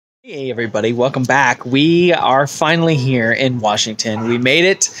Hey everybody, welcome back. We are finally here in Washington. We made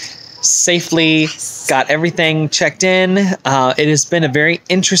it safely, got everything checked in. It has been a very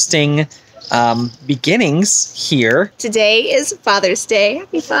interesting beginnings here. Today is Father's Day.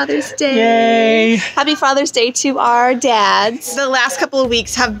 Happy Father's Day. Yay! Happy Father's Day to our dads. The last couple of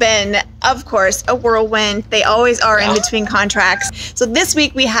weeks have been, of course, a whirlwind. They always are in between contracts. So this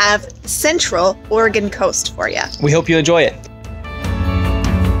week we have Central Oregon Coast for you. We hope you enjoy it.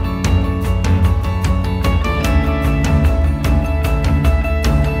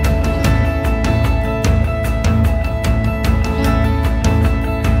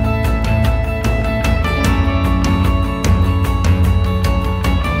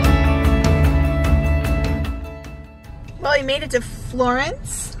 Well, we made it to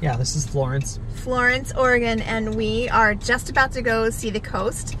Florence. Yeah, this is Florence. Florence, Oregon, and we are just about to go see the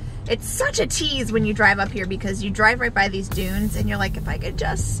coast. It's such a tease when you drive up here because you drive right by these dunes and you're like, if I could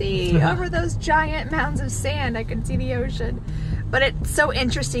just see over those giant mounds of sand, I could see the ocean. But it's so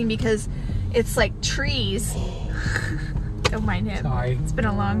interesting because it's like trees. Don't mind him. Sorry. It's been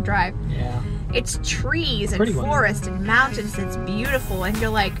a long drive. Yeah. It's trees and forest and mountains. It's beautiful. And you're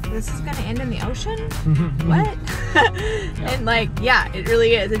like, this is going to end in the ocean? What? And like, yeah, it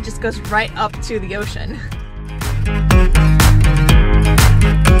really is. It just goes right up to the ocean.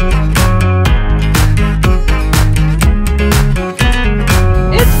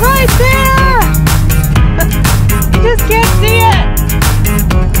 It's right there! You just can't see it!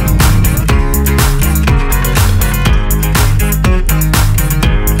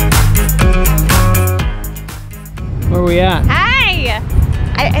 Where are we at? Hi!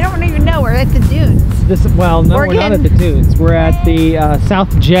 I don't even know. We're at the dunes. Well, no, Oregon. we're not at the dunes. We're at the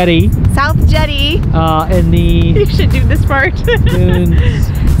South Jetty. South Jetty. In the You should do this part. dunes.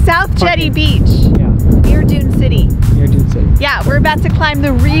 South Jetty Beach. Yeah. Near Dune City. Near Dune City. Yeah, we're about to climb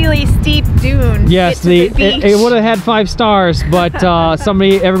the really steep dunes. Yes, it would have had 5 stars, but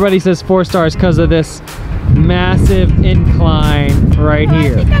everybody says 4 stars because of this massive incline right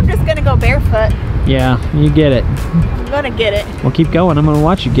here. I think I'm just gonna go barefoot. Yeah, you get it. I'm gonna get it. Well, keep going. I'm gonna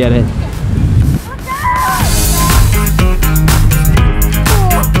watch you get it.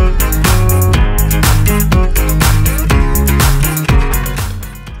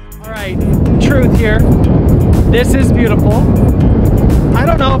 All right, truth here. This is beautiful. I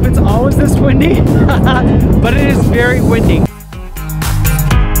don't know if it's always this windy, but it is very windy.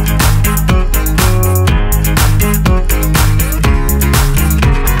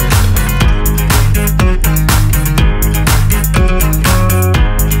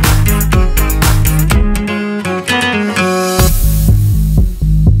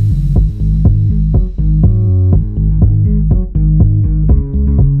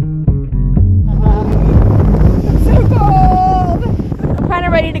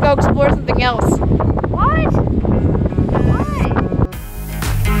 Ready to go explore something else. What? Why?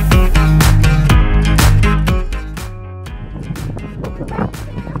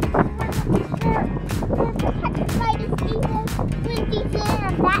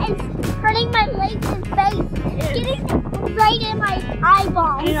 That is hurting my legs and face. It's getting right in my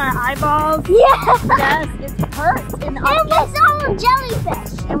eyeballs. In our eyeballs? Yeah. Yes, it hurts. And we saw a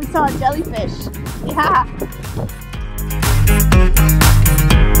jellyfish. And we saw a jellyfish. Yeah.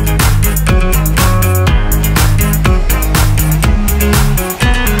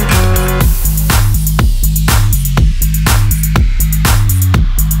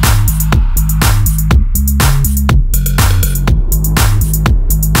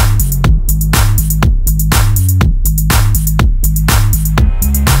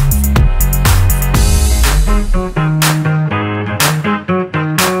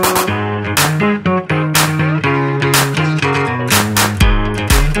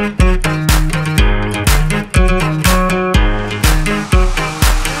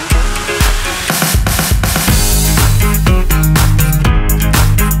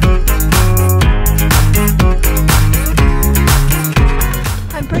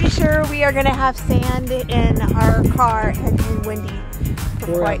 We are gonna have sand in our car and in Wendy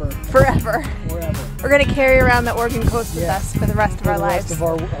forever. We're gonna carry around the Oregon coast with us for the rest of our lives.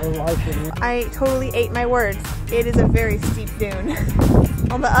 I totally ate my words. It is a very steep dune.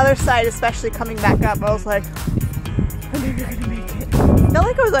 On the other side, especially coming back up, I was like, I'm never gonna make it. I felt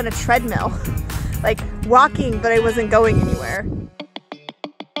like I was on a treadmill, like walking, but I wasn't going anywhere.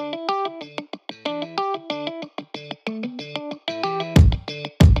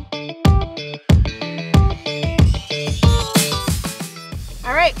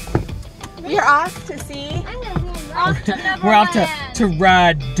 We are off to see. We're off to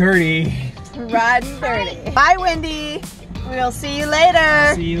ride dirty. Riding dirty. Bye, Wendy. We'll see you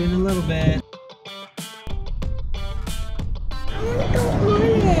later. See you in a little bit. I want to go on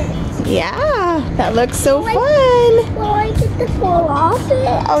it. Yeah, that looks so fun. Will I get to fall off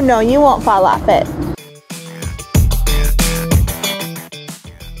it? Oh no, you won't fall off it.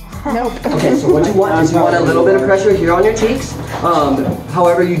 Nope. Okay, so what you want is you want a little bit of pressure here on your cheeks.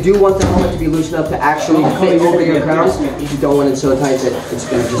 However, you do want the helmet to be loose enough to actually fit over your crown. You don't want it so tight that it's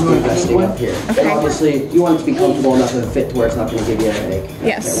going to just be resting up here. Okay. And obviously, you want it to be comfortable enough to fit to where it's not going to give you a headache.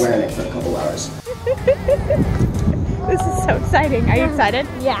 Yes. You're wearing it for a couple hours. This is so exciting. Are you excited?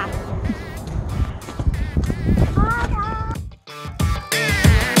 Yeah.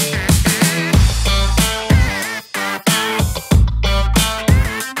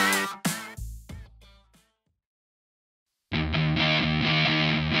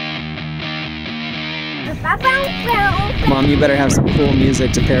 Mom, you better have some cool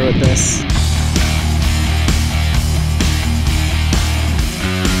music to pair with this.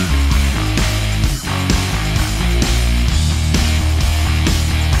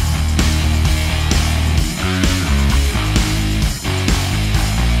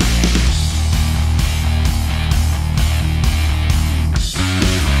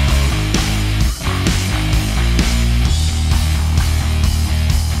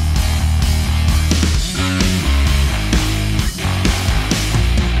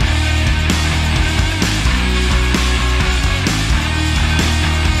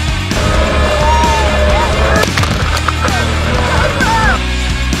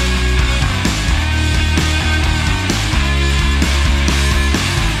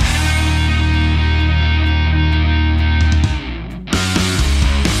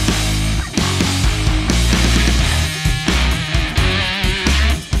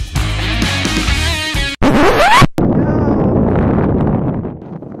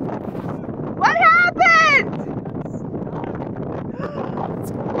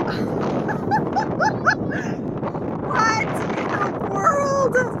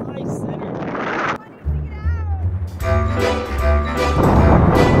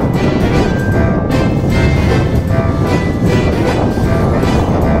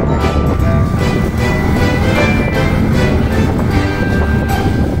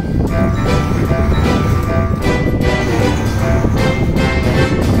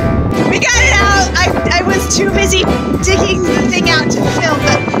 digging the thing out to film,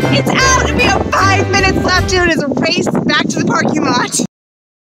 but it's out and we have 5 minutes left to it as a race back to the parking lot.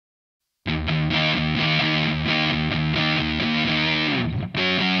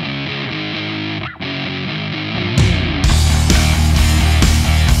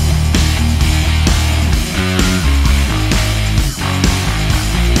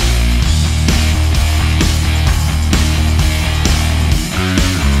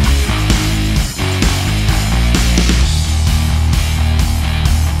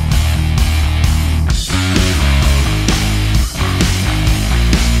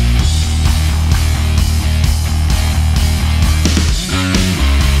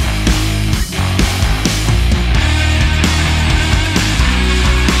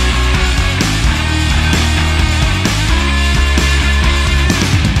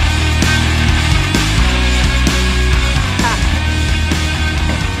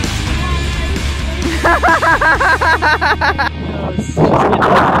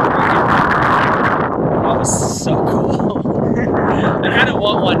 That was so cool. I kind of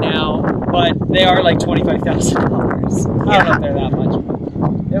want one now, but they are like $25,000. I don't know if they're that much.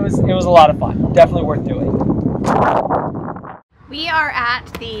 But it was a lot of fun. Definitely worth doing. We are at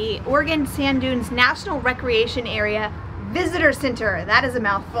the Oregon Sand Dunes National Recreation Area Visitor Center. That is a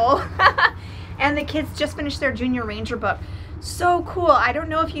mouthful. And the kids just finished their Junior Ranger book. So cool. I don't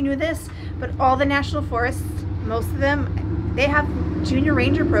know if you knew this, but all the national forests, most of them, they have Junior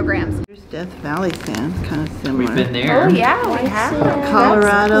Ranger programs. There's Death Valley sand, kind of similar. We've been there. Oh yeah, we have.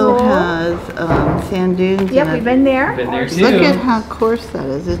 Colorado Cool. has sand dunes. Yep, we've been there. Been there too. Look at how coarse that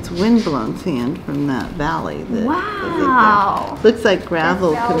is. It's windblown sand from that valley. Wow. Looks like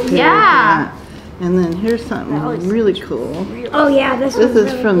gravel compared to Yeah. that. And then here's something really cool. Oh yeah, this This was is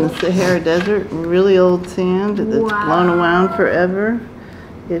really from cool. the Sahara Desert, really old sand that's blown around forever.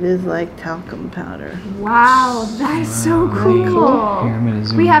 It is like talcum powder. Wow, that's so cool. Here, I'm gonna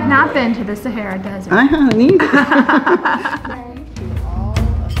zoom We have in. not been to the Sahara Desert. I haven't either.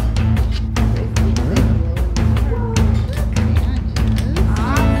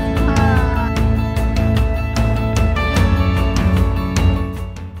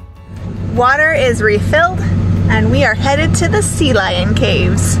 Water is refilled and we are headed to the Sea Lion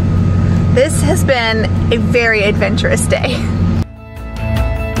Caves. This has been a very adventurous day.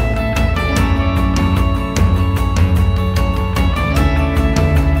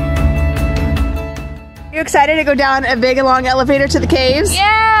 you excited to go down a big and long elevator to the caves?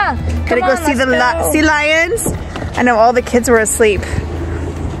 Yeah. Gonna go see the sea lions? I know all the kids were asleep.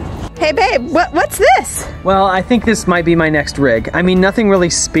 Hey babe, what's this? Well, I think this might be my next rig. I mean, nothing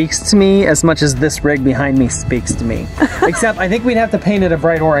really speaks to me as much as this rig behind me speaks to me. Except I think we'd have to paint it a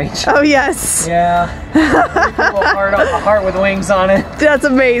bright orange. Oh yes. Yeah. A heart with wings on it. That's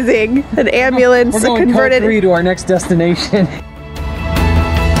amazing. An ambulance, We're going converted. code 3 to our next destination.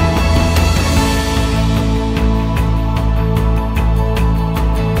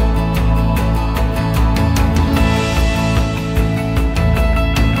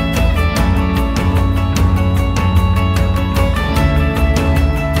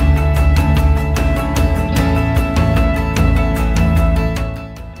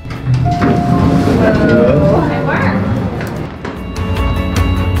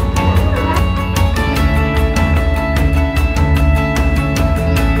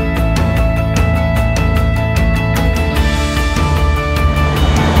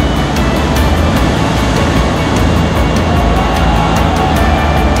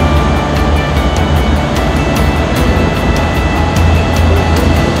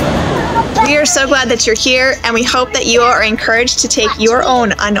 We are so glad that you're here, and we hope that you are encouraged to take your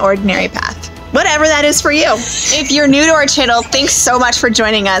own unordinary path, whatever that is for you. If you're new to our channel, thanks so much for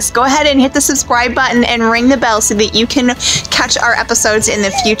joining us. Go ahead and hit the subscribe button and ring the bell so that you can catch our episodes in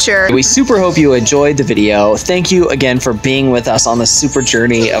the future. We super hope you enjoyed the video. Thank you again for being with us on this super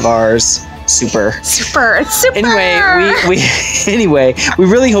journey of ours. Super. It's super. Anyway, we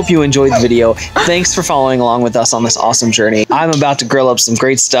really hope you enjoyed the video. Thanks for following along with us on this awesome journey. I'm about to grill up some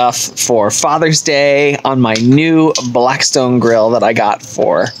great stuff for Father's Day on my new Blackstone grill that I got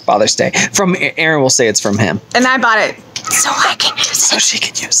for Father's Day. From Aaron will say it's from him. And I bought it so I can use it. So she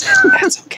can use it. That's okay.